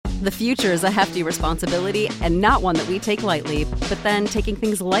The future is a hefty responsibility and not one that we take lightly. But then taking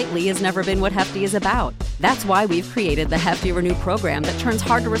things lightly has never been what Hefty is about. That's why we've created the Hefty Renew program that turns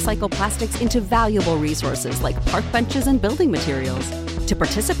hard-to-recycle plastics into valuable resources like park benches and building materials. To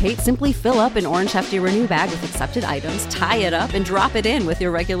participate, simply fill up an orange Hefty Renew bag with accepted items, tie it up, and drop it in with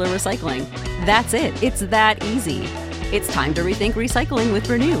your regular recycling. That's it. It's that easy. It's time to rethink recycling with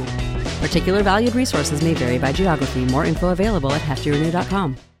Renew. Particular valued resources may vary by geography. More info available at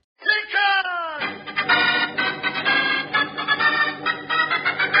heftyrenew.com.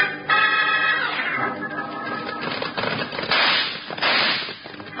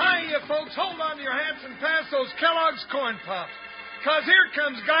 Those Kellogg's Corn Pops. Because here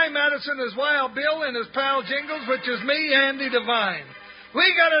comes Guy Madison as Wild Bill and his pal Jingles, which is me, Andy Devine. We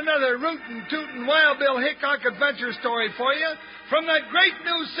got another rootin' tootin' Wild Bill Hickok adventure story for you from that great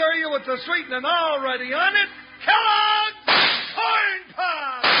new cereal with the sweetening already on it, Kellogg's Corn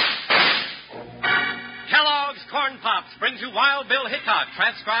Pops! Kellogg's Corn Pops brings you Wild Bill Hickok,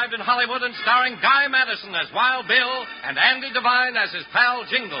 transcribed in Hollywood and starring Guy Madison as Wild Bill and Andy Devine as his pal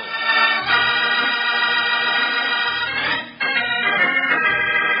Jingles.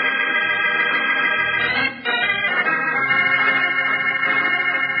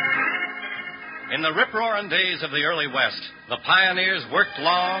 In the rip-roaring days of the early West, the pioneers worked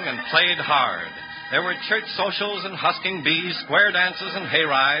long and played hard. There were church socials and husking bees, square dances and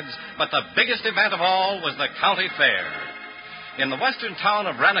hayrides, but the biggest event of all was the county fair. In the western town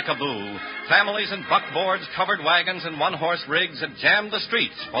of Ranakaboo, families in buckboards, covered wagons, and one-horse rigs had jammed the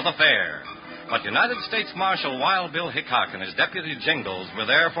streets for the fair. But United States Marshal Wild Bill Hickok and his deputy Jingles were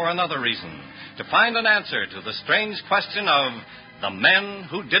there for another reason, to find an answer to the strange question of the men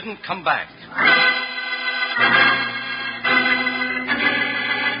who didn't come back.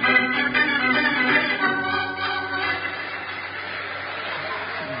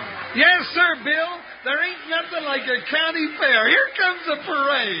 Yes, sir, Bill. There ain't nothing like a county fair. Here comes the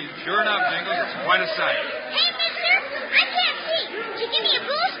parade. Sure enough, Jingles. It's quite a sight. Hey, mister, I can't see. Did you give me a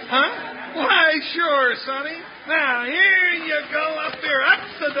boost? Huh? Why, sure, Sonny. Now, here you go up here.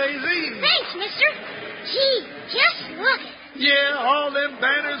 Up's the daisy. Thanks, mister. Gee, just look. Yeah, all them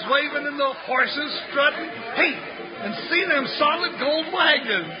banners waving and the horses strutting. Hey, and see them solid gold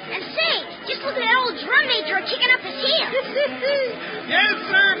wagons. And say, just look at that old drum major kicking up his heels. Yes,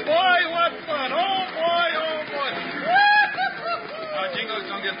 sir. Boy, what fun. Oh, boy, oh, boy. Now, Jingles,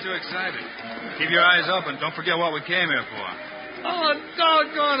 don't get too excited. Keep your eyes open. Don't forget what we came here for. Oh,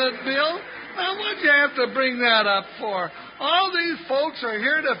 doggone it, Bill. Now, what'd you have to bring that up for? All these folks are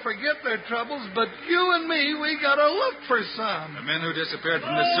here to forget their troubles, but you and me, we gotta look for some. The men who disappeared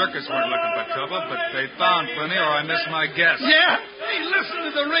from this circus weren't looking for trouble, but they found plenty, or I missed my guess. Yeah? Hey, listen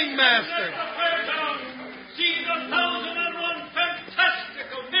to the ringmaster. See the 1,001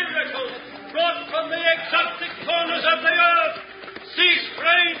 fantastical miracles brought from the exotic corners of the earth. See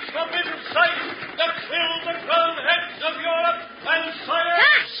strange forbidden sights that fill the crowned heads of Europe and Siam.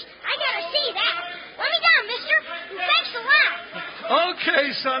 Gosh, I gotta see that. Let me down, mister. Thanks a lot.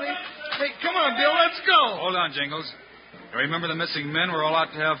 Okay, Sonny. Hey, come on, Bill, let's go. Hold on, Jingles. Remember the missing men were all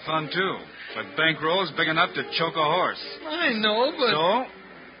out to have fun, too. With bankrolls big enough to choke a horse. I know, but... So,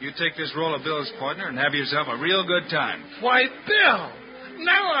 you take this roll of Bill's partner and have yourself a real good time. Why, Bill,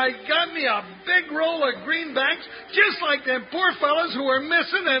 now I got me a big roll of greenbacks, just like them poor fellas who were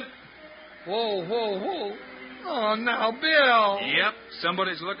missing and... Whoa, whoa, whoa. Oh, now, Bill. Yep,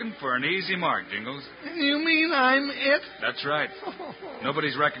 somebody's looking for an easy mark, Jingles. You mean I'm it? That's right.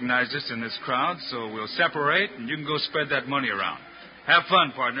 Nobody's recognized us in this crowd, so we'll separate and you can go spread that money around. Have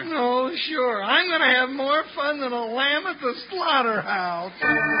fun, partner. Oh, sure. I'm going to have more fun than a lamb at the slaughterhouse.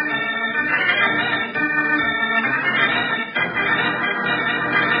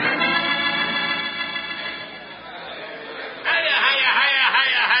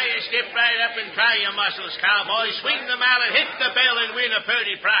 Skip right up and try your muscles, cowboy. Swing the mallet, hit the bell, and win a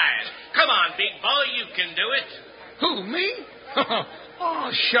purty prize. Come on, big boy, you can do it. Who, me? Oh,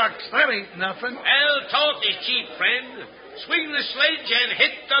 shucks, that ain't nothing. Well, talk is cheap, friend. Swing the sledge and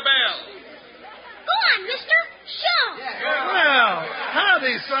hit the bell. Go on, mister. Show. Well,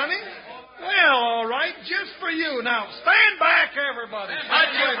 howdy, Sonny. Well, all right, just for you. Now, stand back, everybody.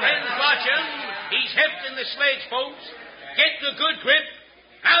 Watch your friends, watch him. He's hefting the sledge, folks. Get the good grip.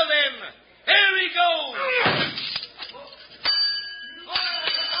 Now then, here he goes.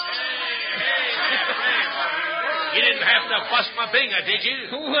 You didn't have to bust my binger, did you?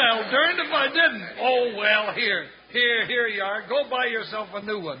 Well, darned if I didn't. Oh, well, here you are. Go buy yourself a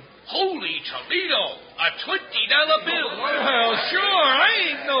new one. Holy Toledo, a $20 bill. Well, sure, I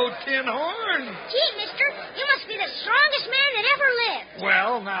ain't no tin horn. Gee, mister, you must be the strongest man that ever lived.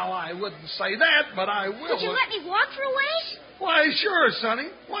 Well, now, I wouldn't say that, but I will. Would you let me walk for a ways? Why, sure, Sonny.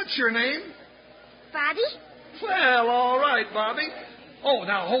 What's your name? Bobby? Well, all right, Bobby. Oh,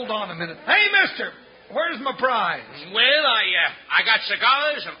 now, hold on a minute. Hey, mister, where's my prize? Well, I got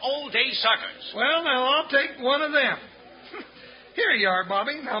cigars and all-day suckers. Well, now, I'll take one of them. Here you are,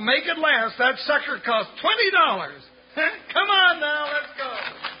 Bobby. Now, make it last. That sucker cost $20. Come on now, let's go.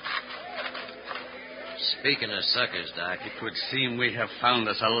 Speaking of suckers, Doc, It would seem we have found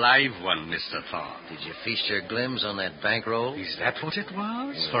us a live one, Mr. Thorne. did you feast your glims on that bankroll? Is that what it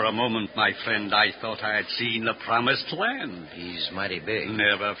was? For a moment, my friend, I thought I had seen the promised land. He's mighty big.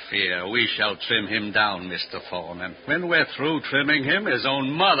 Never fear. We shall trim him down, Mr. Thorne. And when we're through trimming him, his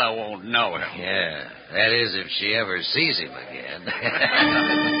own mother won't know him. Yeah, that is if she ever sees him again.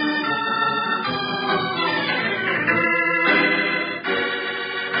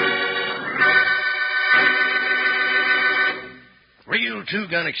 Real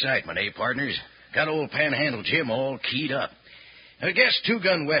two-gun excitement, eh, partners? Got old Panhandle Jim all keyed up. I guess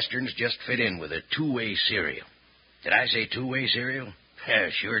two-gun westerns just fit in with a two-way cereal. Did I say two-way cereal? Yeah,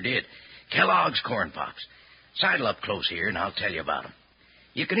 sure did. Kellogg's Corn Pops. Sidle up close here, and I'll tell you about 'em.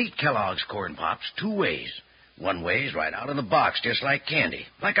 You can eat Kellogg's Corn Pops two ways. One way's right out of the box, just like candy,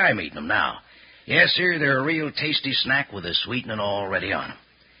 like I'm eating 'em now. Yes, sir, they're a real tasty snack with the sweetening already on 'em.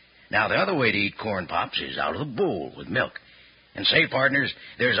 Now, the other way to eat Corn Pops is out of the bowl with milk. And say, partners,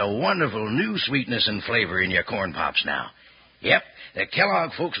 there's a wonderful new sweetness and flavor in your Corn Pops now. Yep, the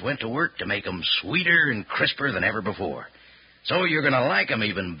Kellogg folks went to work to make 'em sweeter and crisper than ever before. So you're going to like 'em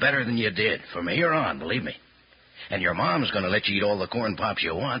even better than you did from here on, believe me. And your mom's going to let you eat all the Corn Pops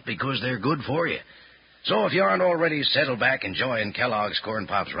you want because they're good for you. So if you aren't already settled back enjoying Kellogg's Corn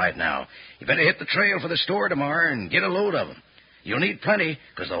Pops right now, you better hit the trail for the store tomorrow and get a load of 'em. You'll need plenty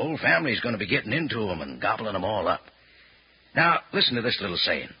because the whole family's going to be getting into 'em and gobbling 'em all up. Now, listen to this little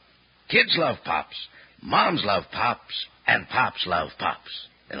saying. Kids love Pops, moms love Pops, and Pops love Pops.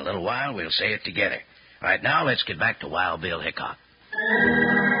 In a little while, we'll say it together. Right now, let's get back to Wild Bill Hickok.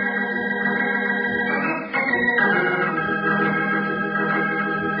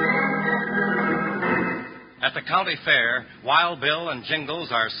 At the county fair, Wild Bill and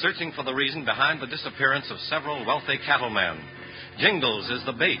Jingles are searching for the reason behind the disappearance of several wealthy cattlemen. Jingles is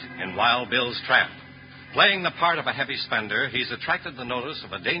the bait in Wild Bill's trap. Playing the part of a heavy spender, he's attracted the notice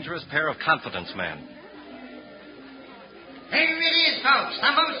of a dangerous pair of confidence men. Here it is, folks.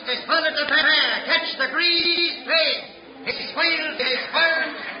 The most is full at the fair. Catch the greased pig. His wheels, his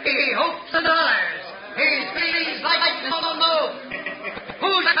spurs, he hopes the dollars. His feelings like no move.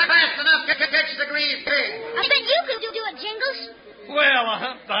 Who's fast enough to catch the greased pig? I bet you could do it, Jingles. Well,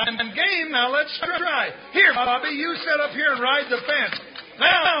 I'm game. Now, let's try. Here, Bobby, you sit up here and ride the fence.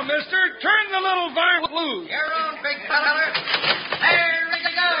 Now, mister, turn the little varmint loose. Your own big feller. There we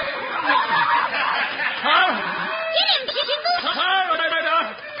go. Huh? Get him, Jingles. All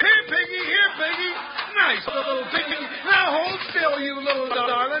right. Here, Piggy, Nice little Piggy. Now, hold still, you little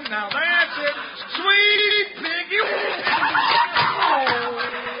darling. Now, that's it. Sweet Piggy. Get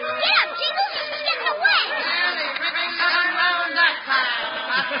him, Jingles. He's getting away. Well, he's ripping around that time.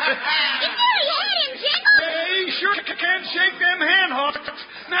 You nearly had him, Jingles. Hey, sure can't shake them hand hawks.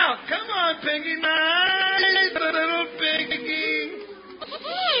 Now, come on, Piggy. Nice little Piggy.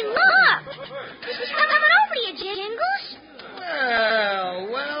 Hey, look. This is coming over to you, Jingles.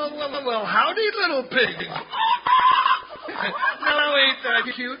 Well, howdy, little Piggy. Now, ain't that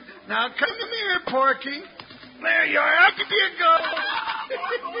cute? Now, come here, Porky. There you are. Up you go.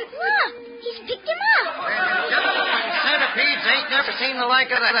 Look, he's picked him up. Centipedes ain't never seen the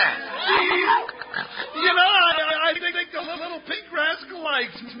like of that. You know, I think the little pink rascal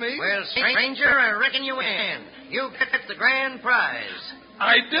likes me. Well, stranger, I reckon you win. You get the grand prize.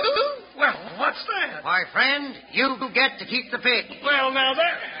 I do? Well, what's that? Why, friend, you get to keep the pig. Well, now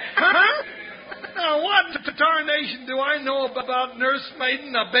that... Huh? Now, what tarnation do I know about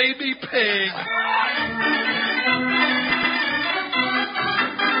nursemaiding a baby pig?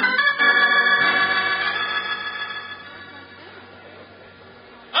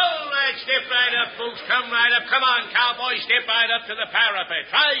 Step right up, folks. Come right up. Come on, cowboy. Step right up to the parapet.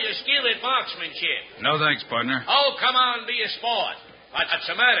 Try your skill at marksmanship. No thanks, partner. Oh, come on, be a sport. What's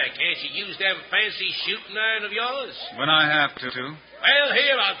the matter? Can't you use them fancy shooting iron of yours? When I have to. Well,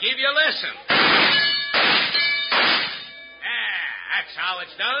 here, I'll give you a lesson. That's how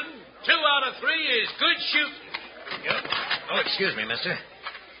it's done. 2 out of 3 is good shooting. Oh, excuse me, mister.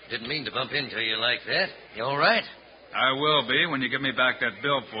 Didn't mean to bump into you like that. You all right? I will be when you give me back that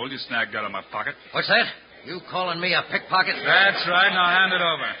billfold you snagged out of my pocket. What's that? You calling me a pickpocket? That's right. Now hand it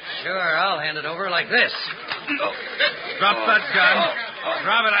over. Sure, I'll hand it over like this. Drop that gun.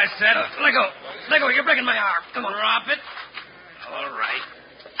 Drop it, I said. Let go. Let go. You're breaking my arm. Come on. Drop it. All right.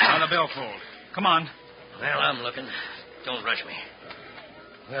 Now the billfold. Come on. Well, I'm looking. Don't rush me.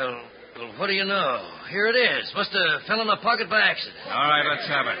 Well, what do you know? Here it is. Must have fell in my pocket by accident. All right, let's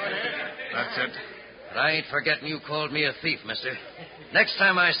have it. That's it. But I ain't forgetting you called me a thief, mister. Next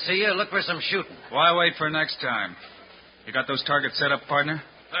time I see you, look for some shooting. Why wait for next time? You got those targets set up, partner?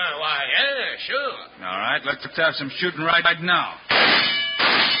 Why, yeah, sure. All right, let's have some shooting right now.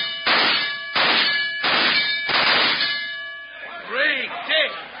 Great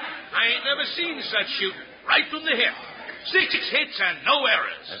Dick. I ain't never seen such shooting. Right from the hip. 6 hits and no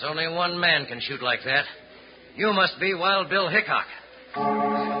errors. There's only one man can shoot like that. You must be Wild Bill Hickok.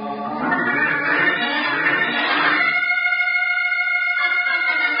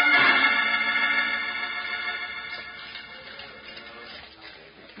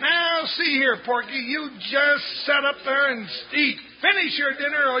 Now, see here, Porky. You just sit up there and eat. Finish your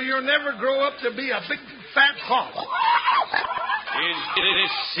dinner or you'll never grow up to be a big, fat hog. Is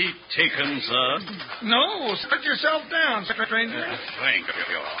this seat taken, sir? No, sit yourself down, stranger. Thank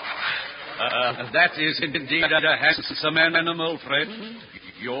you. That is indeed a handsome animal, friend.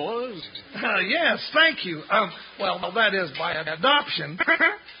 Yours? Yes, thank you. Well, that is by adoption.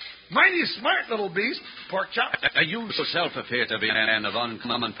 Mighty smart little beast, pork chop. You yourself appear to be a man of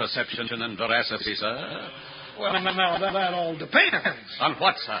uncommon perception and veracity, sir. Well, now, that all depends. On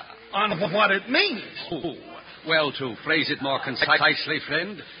what, sir? On what it means. Oh, well, to phrase it more concisely,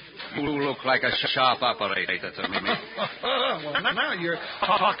 friend, you look like a sharp operator to me. Well, now you're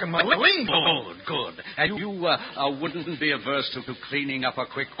talking my lingo. Oh, good. And you wouldn't be averse to cleaning up a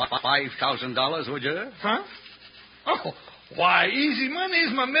quick $5,000, would you? Huh? Oh, why, Easy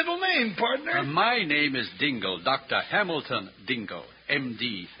Money's my middle name, partner. My name is Dingle, Dr. Hamilton Dingle,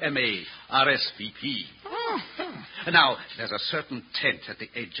 M.D., M.A., R.S.V.P. Now, there's a certain tent at the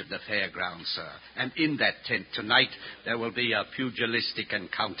edge of the fairground, sir. And in that tent tonight, there will be a pugilistic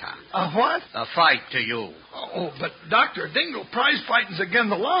encounter. A what? A fight to you. Oh, but Dr. Dingle, prize fighting's against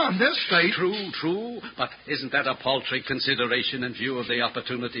the law in this state. True. But isn't that a paltry consideration in view of the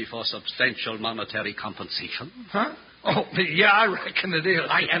opportunity for substantial monetary compensation? Huh? Oh, yeah, I reckon it is.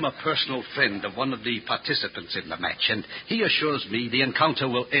 I am a personal friend of one of the participants in the match, and he assures me the encounter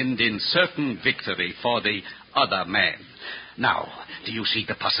will end in certain victory for the other man. Now, do you see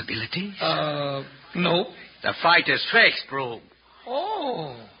the possibility? No. The fight is fixed, Rube.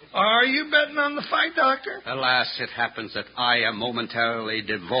 Oh. Are you betting on the fight, Doctor? Alas, it happens that I am momentarily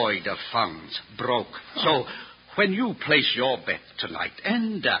devoid of funds, broke. So, when you place your bet tonight,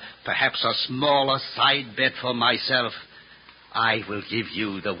 and perhaps a smaller side bet for myself, I will give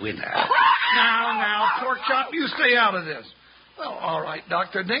you the winner. Now, pork chop, you stay out of this. Well, all right,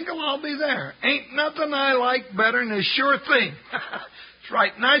 Dr. Dingle, I'll be there. Ain't nothing I like better than a sure thing. It's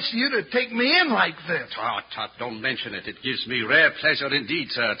right nice of you to take me in like this. Tut, don't mention it. It gives me rare pleasure indeed,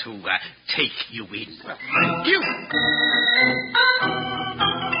 sir, to take you in. Well, thank you.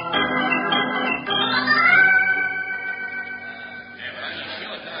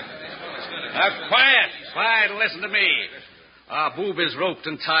 Quiet, listen to me. Our boob is roped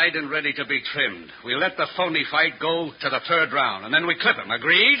and tied and ready to be trimmed. We let the phony fight go to the third round, and then we clip him.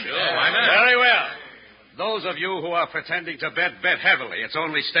 Agreed? Sure, why not? Very well. Those of you who are pretending to bet heavily. It's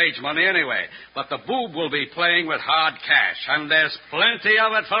only stage money anyway. But the boob will be playing with hard cash, and there's plenty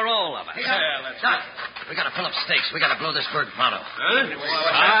of it for all of us. Hey, Doc, we gotta pull up stakes. We gotta blow this bird pronto.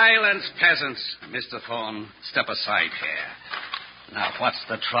 Silence, peasants. Mr. Thorne, step aside here. Now, what's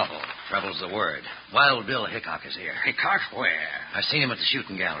the trouble? Trouble's the word. Wild Bill Hickok is here. Hickok, where? I've seen him at the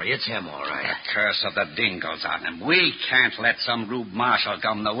shooting gallery. It's him, all right. The curse of the dingoes on him. We can't let some Rube Marshall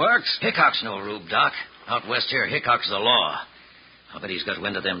gum the works. Hickok's no Rube, Doc. Out west here, Hickok's the law. I'll bet he's got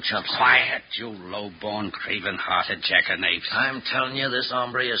wind of them chumps. Quiet, you low-born, craven-hearted jackanapes. I'm telling you, this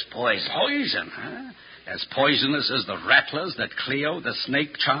hombre is poison. Poison, huh? As poisonous as the rattlers that Cleo, the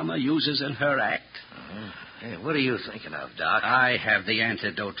snake charmer, uses in her act. Hey, what are you thinking of, Doc? I have the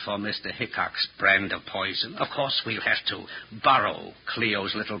antidote for Mr. Hickok's brand of poison. Of course, we'll have to borrow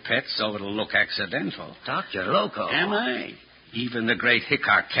Cleo's little pet so it'll look accidental. Doc, you're loco. Am I? Even the great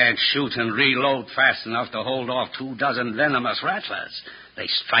Hickok can't shoot and reload fast enough to hold off 24 venomous rattlers. They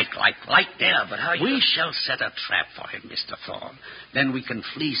strike like lightning. Yeah, but how you... We shall set a trap for him, Mr. Thorne. Then we can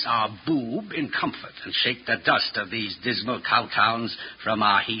fleece our boob in comfort and shake the dust of these dismal cow towns from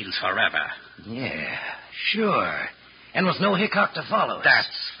our heels forever. Yeah, sure. And with no Hickok to follow us.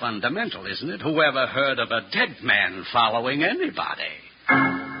 That's fundamental, isn't it? Whoever heard of a dead man following anybody?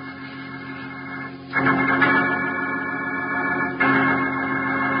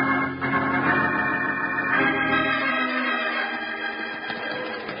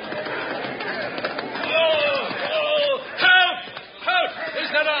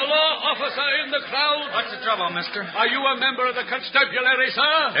 What's the trouble, mister? Are you a member of the constabulary,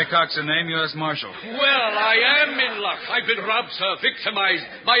 sir? Hickok's the name, U.S. Marshal. Well, I am in luck. I've been robbed, sir, victimized,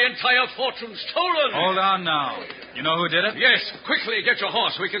 my entire fortune stolen. Hold on now. You know who did it? Yes, quickly get your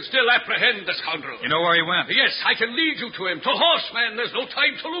horse. We can still apprehend the scoundrel. You know where he went? Yes, I can lead you to him. To horse, man. There's no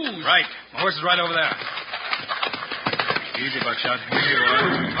time to lose. Right. My horse is right over there. Easy, Buckshot. Easy,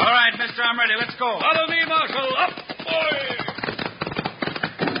 boy. All right, mister, I'm ready. Let's go. Follow me, Marshal. Up, boy.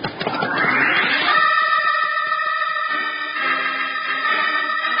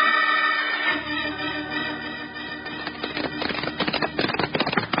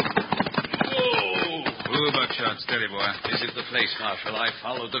 Steady, boy. This is the place, Marshal. I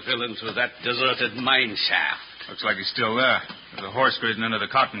followed the villain to that deserted mine shaft. Looks like he's still there. There's a horse grazing under the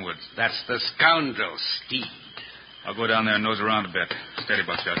cottonwoods. That's the scoundrel's steed. I'll go down there and nose around a bit. Steady,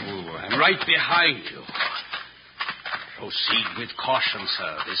 Buckshot. Move, boy. I'm right behind you. Proceed with caution,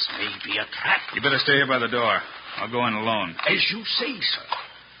 sir. This may be a trap. You better stay here by the door. I'll go in alone. As you say, sir.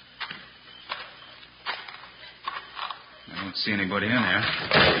 I don't see anybody in here.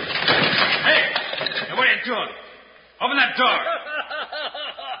 Hey! What are you doing? Open that door.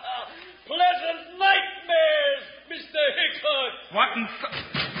 Pleasant nightmares, Mr. Hickok. What in...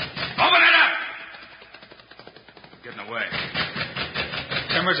 Open it up! Getting away.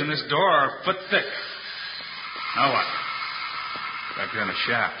 Timbers in this door are a foot thick. Now what? Back here in the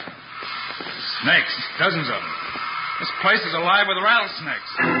shaft. Snakes. Dozens of them. This place is alive with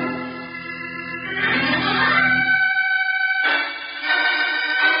rattlesnakes.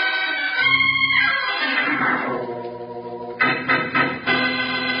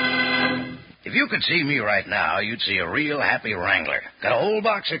 If you could see me right now, you'd see a real happy wrangler. Got a whole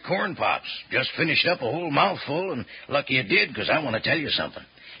box of corn pops. Just finished up a whole mouthful, and lucky you did, because I want to tell you something.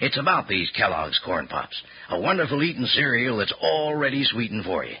 It's about these Kellogg's corn pops. A wonderful eating cereal that's already sweetened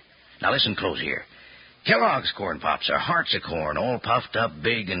for you. Now listen close here. Kellogg's corn pops are hearts of corn, all puffed up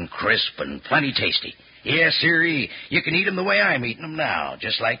big and crisp and plenty tasty. Yes, sirree, you can eat them the way I'm eating them now,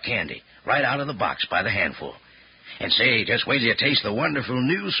 just like candy, right out of the box by the handful. And say, just wait till you taste the wonderful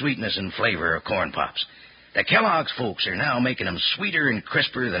new sweetness and flavor of corn pops. The Kellogg's folks are now making them sweeter and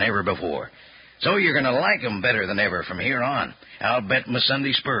crisper than ever before. So you're going to like them better than ever from here on. I'll bet my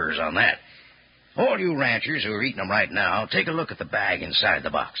Sunday spurs on that. All you ranchers who are eating them right now, take a look at the bag inside the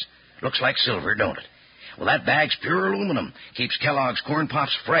box. Looks like silver, don't it? Well, that bag's pure aluminum. Keeps Kellogg's corn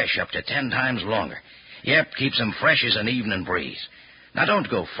pops fresh up to 10 times longer. Yep, keeps them fresh as an evening breeze. Now, don't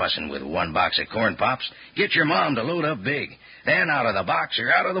go fussing with one box of corn pops. Get your mom to load up big. Then out of the box or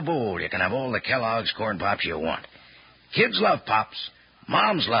out of the bowl, you can have all the Kellogg's corn pops you want. Kids love pops,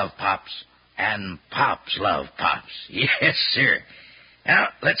 moms love pops, and pops love pops. Yes, sir. Now,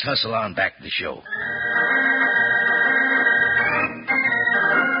 let's hustle on back to the show.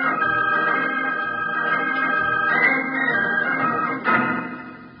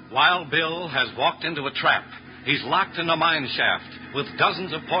 Wild Bill has walked into a trap. He's locked in a mine shaft with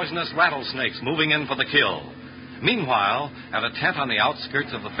dozens of poisonous rattlesnakes moving in for the kill. Meanwhile, at a tent on the outskirts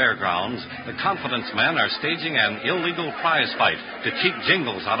of the fairgrounds, the confidence men are staging an illegal prize fight to cheat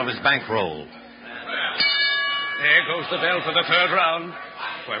Jingles out of his bankroll. There goes the bell for the third round.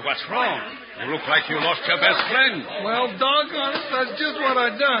 Well, what's wrong? You look like you lost your best friend. Well, doggone it, that's just what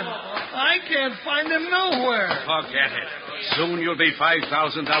I done. I can't find him nowhere. Forget it. Soon you'll be $5,000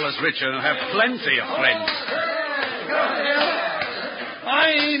 richer and have plenty of friends.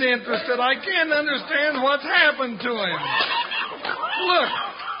 I ain't interested. I can't understand what's happened to him. Look,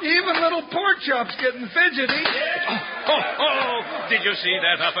 even little pork chop's getting fidgety. Did you see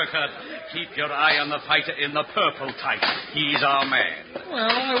that uppercut? Keep your eye on the fighter in the purple tights. He's our man.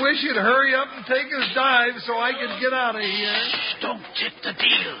 Well, I wish he'd hurry up and take his dive so I could get out of here. Don't tip the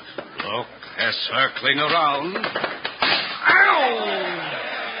deal. Look, they're circling around. Ow!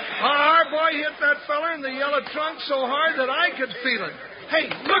 Our boy hit that feller in the yellow trunk so hard that I could feel it. Hey,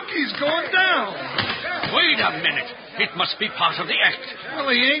 look, he's going down. Wait a minute. It must be part of the act.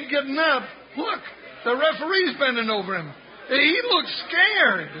 Well, he ain't getting up. Look, the referee's bending over him. He looks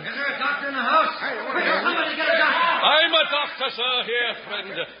scared. Is there a doctor in the house? Somebody get a doctor. I'm a doctor, sir. Here,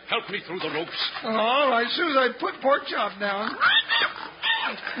 friend. Help me through the ropes. All right, as soon as I put pork chop down.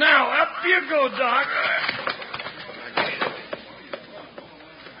 Now, up you go, Doc.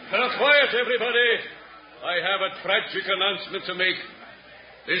 Quiet, everybody. I have a tragic announcement to make.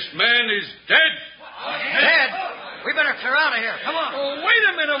 This man is dead. Dead? We better clear out of here. Come on. Oh, wait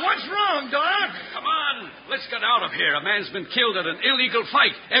a minute. What's wrong, Doc? Come on. Let's get out of here. A man's been killed at an illegal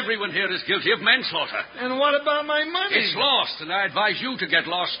fight. Everyone here is guilty of manslaughter. And what about my money? It's lost, and I advise you to get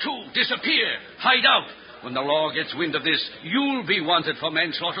lost, too. Disappear. Hide out. When the law gets wind of this, you'll be wanted for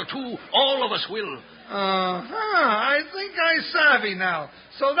manslaughter, too. All of us will. I think I savvy now.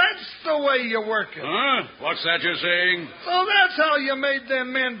 So that's the way you work it. Huh? What's that you're saying? So that's how you made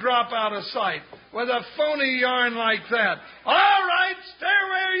them men drop out of sight. With a phony yarn like that. All right, stay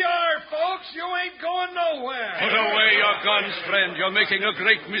where you are, folks. You ain't going nowhere. Put away your guns, friend. You're making a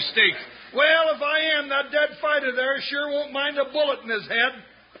great mistake. Well, if I am, that dead fighter there sure won't mind a bullet in his head.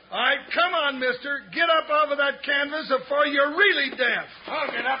 All right, come on, mister. Get up off of that canvas before you're really deaf.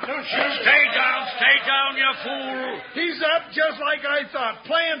 Oh, get up, don't shoot. Stay down, you fool. He's up just like I thought,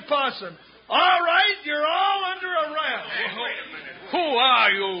 playing possum. All right, you're all under arrest. Wait a minute. Who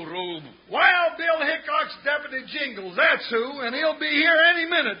are you, Rube? Wild Bill Hickok's Deputy Jingles, that's who, and he'll be here any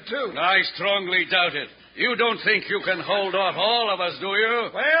minute, too. I strongly doubt it. You don't think you can hold off all of us, do you?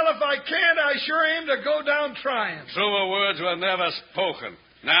 Well, if I can't, I sure aim to go down trying. Truer words were never spoken.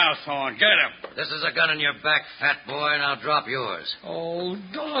 Now, Thorne, get him. This is a gun in your back, fat boy, and I'll drop yours. Oh,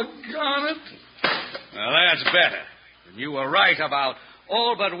 doggone it. Now, that's better. You were right about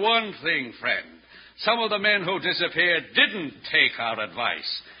all but one thing, friend. Some of the men who disappeared didn't take our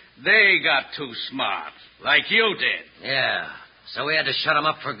advice. They got too smart, like you did. Yeah, so we had to shut them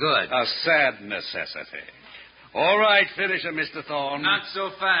up for good. A sad necessity. All right, finish him, Mr. Thorne. Not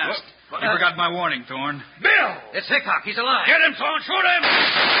so fast. You forgot my warning, Thorne. Bill! It's Hickok. He's alive. Get him, Thorne. Shoot him!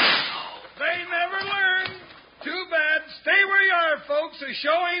 They never learn. Too bad. Stay where you are, folks. The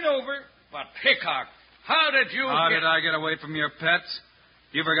show ain't over. But, Hickok, how did you How did I get away from your pets?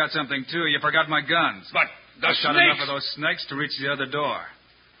 You forgot something, too. You forgot my guns. But the I shot snakes... enough of those snakes to reach the other door.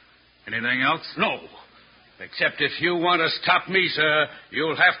 Anything else? No. Except if you want to stop me, sir,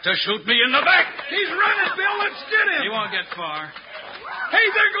 you'll have to shoot me in the back. He's running, Bill. Let's get him. You won't get far. Hey,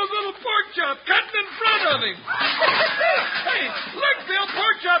 there goes little Porkchop cutting in front of him. Hey, look, Bill.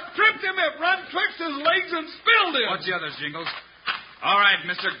 Porkchop tripped him and run twixt his legs and spilled him. What's the others, Jingles? All right,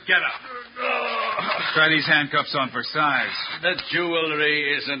 mister, get up. Try these handcuffs on for size. The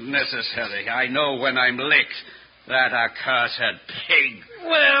jewelry isn't necessary. I know when I'm licked. That accursed pig.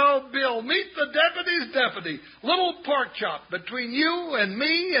 Well, Bill, meet the deputy's deputy. Little Porkchop. Between you and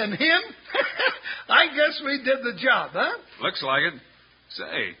me and him, I guess we did the job, huh? Looks like it.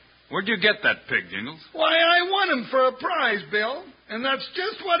 Say, where'd you get that pig, Jingles? Why, I won him for a prize, Bill. And that's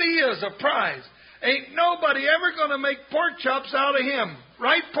just what he is, a prize. Ain't nobody ever going to make pork chops out of him.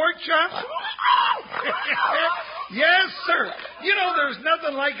 Right, Pork Chop? Yes, sir. You know, there's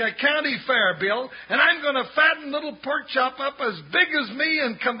nothing like a county fair, Bill. And I'm going to fatten little Pork Chop up as big as me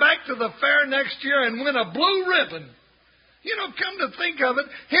and come back to the fair next year and win a blue ribbon. You know, come to think of it,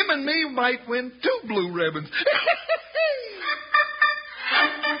 him and me might win 2 blue ribbons.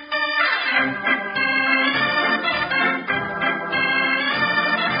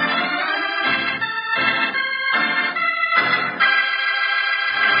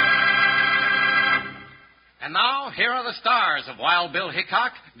 And now, here are the stars of Wild Bill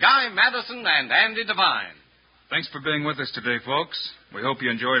Hickok, Guy Madison, and Andy Devine. Thanks for being with us today, folks. We hope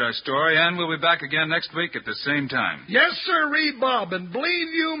you enjoyed our story, and we'll be back again next week at the same time. Yes, sir, Bob, and believe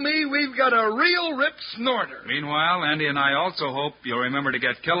you me, we've got a real rip snorter. Meanwhile, Andy and I also hope you'll remember to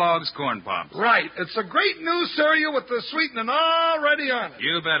get Kellogg's Corn Pops. Right. It's a great new cereal with the sweetening already on it.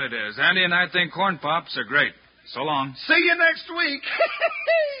 You bet it is. Andy and I think Corn Pops are great. So long. See you next week.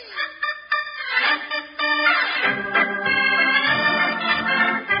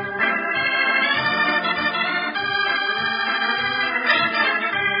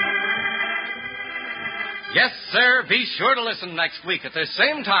 Yes, sir, be sure to listen next week at this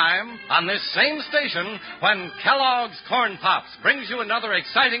same time on this same station when Kellogg's Corn Pops brings you another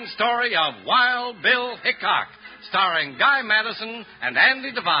exciting story of Wild Bill Hickok, starring Guy Madison and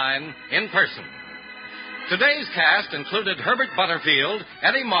Andy Devine in person. Today's cast included Herbert Butterfield,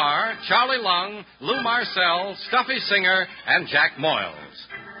 Eddie Marr, Charlie Lung, Lou Marcel, Stuffy Singer, and Jack Moyles.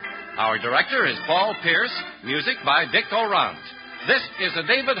 Our director is Paul Pierce, music by Dick Orant. This is a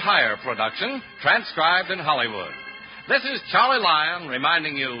David Heyer production, transcribed in Hollywood. This is Charlie Lyon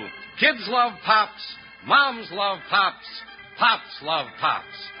reminding you, kids love Pops, moms love Pops, Pops love Pops.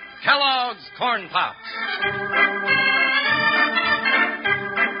 Kellogg's Corn Pops.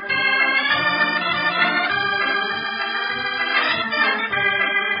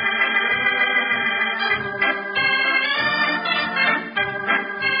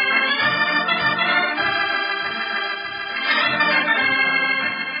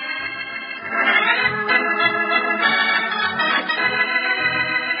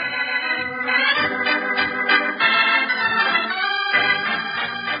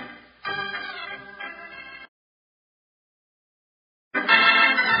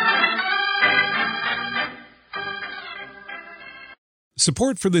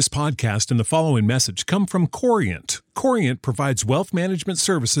 Support for this podcast and the following message come from Corient. Corient provides wealth management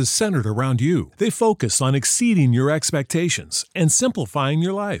services centered around you. They focus on exceeding your expectations and simplifying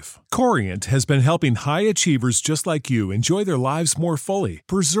your life. Corient has been helping high achievers just like you enjoy their lives more fully,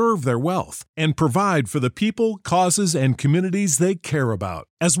 preserve their wealth, and provide for the people, causes, and communities they care about.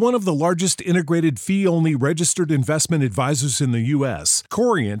 As one of the largest integrated fee-only registered investment advisors in the U.S.,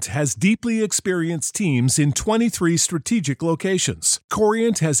 Corient has deeply experienced teams in 23 strategic locations.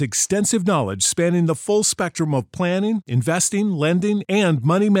 Corient has extensive knowledge spanning the full spectrum of planning, investing, lending, and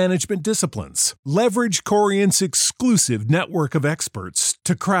money management disciplines. Leverage Corient's exclusive network of experts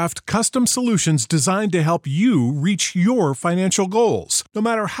to craft custom solutions designed to help you reach your financial goals, no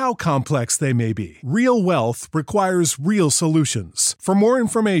matter how complex they may be. Real wealth requires real solutions. For more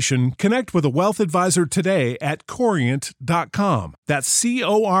information, connect with a wealth advisor today at Corient.com. That's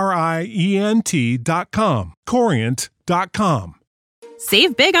Corient.com. Corient.com.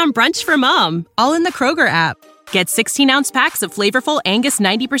 Save big on brunch for mom, all in the Kroger app. Get 16-ounce packs of flavorful Angus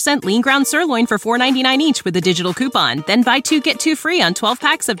 90% lean ground sirloin for $4.99 each with a digital coupon. Then buy 2, get 2 free on 12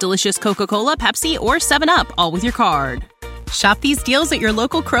 packs of delicious Coca-Cola, Pepsi, or 7-Up, all with your card. Shop these deals at your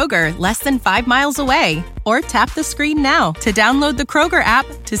local Kroger, less than 5 miles away. Or tap the screen now to download the Kroger app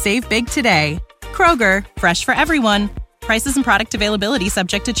to save big today. Kroger, fresh for everyone. Prices and product availability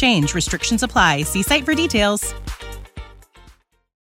subject to change. Restrictions apply. See site for details.